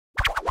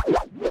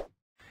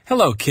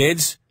Hello,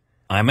 kids.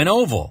 I'm an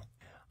oval.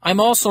 I'm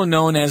also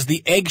known as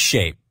the egg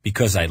shape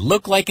because I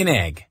look like an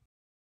egg.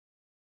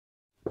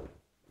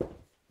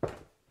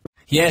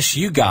 Yes,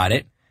 you got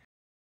it.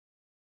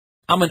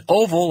 I'm an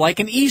oval like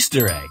an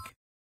Easter egg.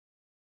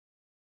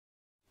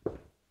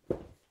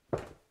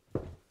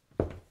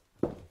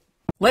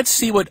 Let's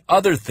see what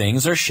other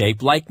things are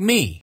shaped like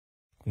me.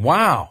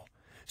 Wow,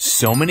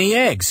 so many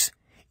eggs.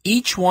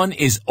 Each one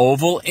is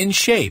oval in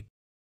shape.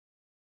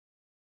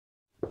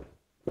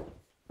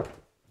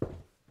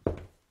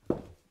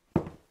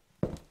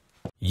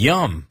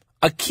 Yum,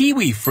 a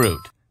kiwi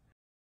fruit.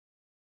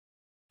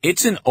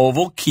 It's an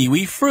oval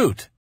kiwi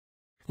fruit.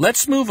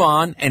 Let's move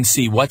on and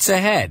see what's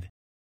ahead.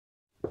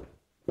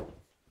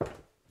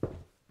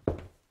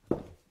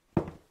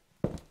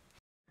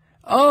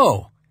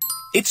 Oh,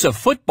 it's a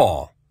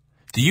football.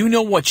 Do you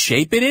know what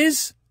shape it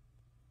is?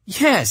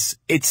 Yes,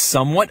 it's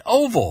somewhat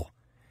oval.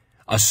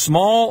 A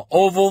small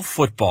oval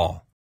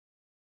football.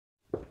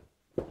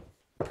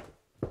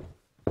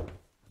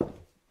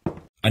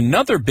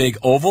 Another big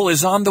oval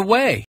is on the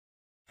way.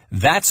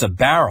 That's a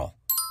barrel.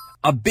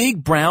 A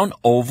big brown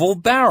oval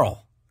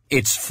barrel.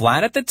 It's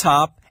flat at the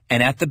top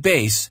and at the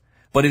base,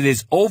 but it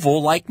is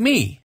oval like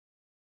me.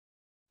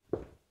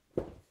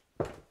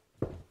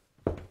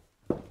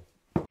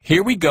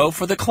 Here we go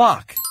for the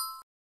clock.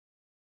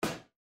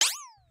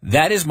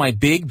 That is my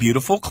big,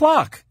 beautiful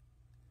clock.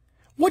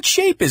 What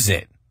shape is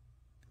it?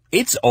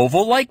 It's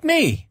oval like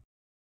me.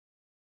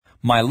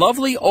 My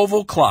lovely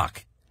oval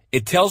clock.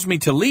 It tells me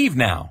to leave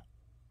now.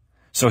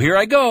 So here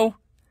I go.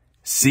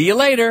 See you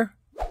later.